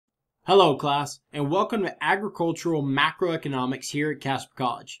Hello class, and welcome to Agricultural Macroeconomics here at Casper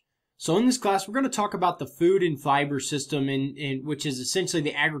College. So in this class, we're going to talk about the food and fiber system, which is essentially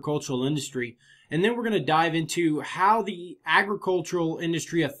the agricultural industry. And then we're going to dive into how the agricultural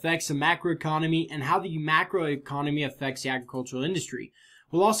industry affects the macroeconomy and how the macroeconomy affects the agricultural industry.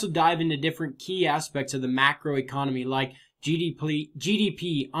 We'll also dive into different key aspects of the macroeconomy like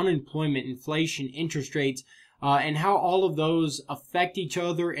GDP, unemployment, inflation, interest rates, and how all of those affect each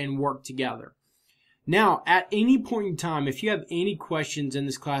other and work together. Now, at any point in time, if you have any questions in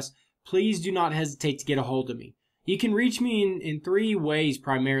this class, please do not hesitate to get a hold of me. You can reach me in three ways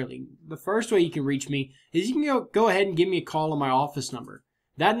primarily. The first way you can reach me is you can go ahead and give me a call on my office number.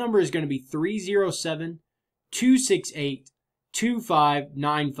 That number is going to be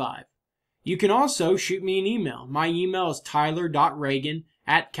 307-268-2595. You can also shoot me an email. My email is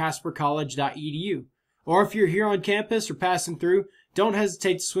tyler.reagan@caspercollege.edu. Or if you're here on campus or passing through, don't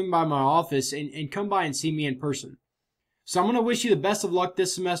hesitate to swing by my office and come by and see me in person. So I'm going to wish you the best of luck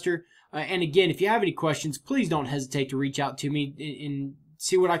this semester. And again, if you have any questions, please don't hesitate to reach out to me and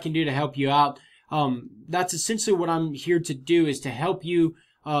see what I can do to help you out. That's essentially what I'm here to do, is to help you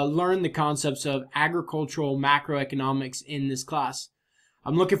learn the concepts of agricultural macroeconomics in this class.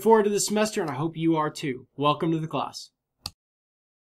 I'm looking forward to this semester, and I hope you are too. Welcome to the class.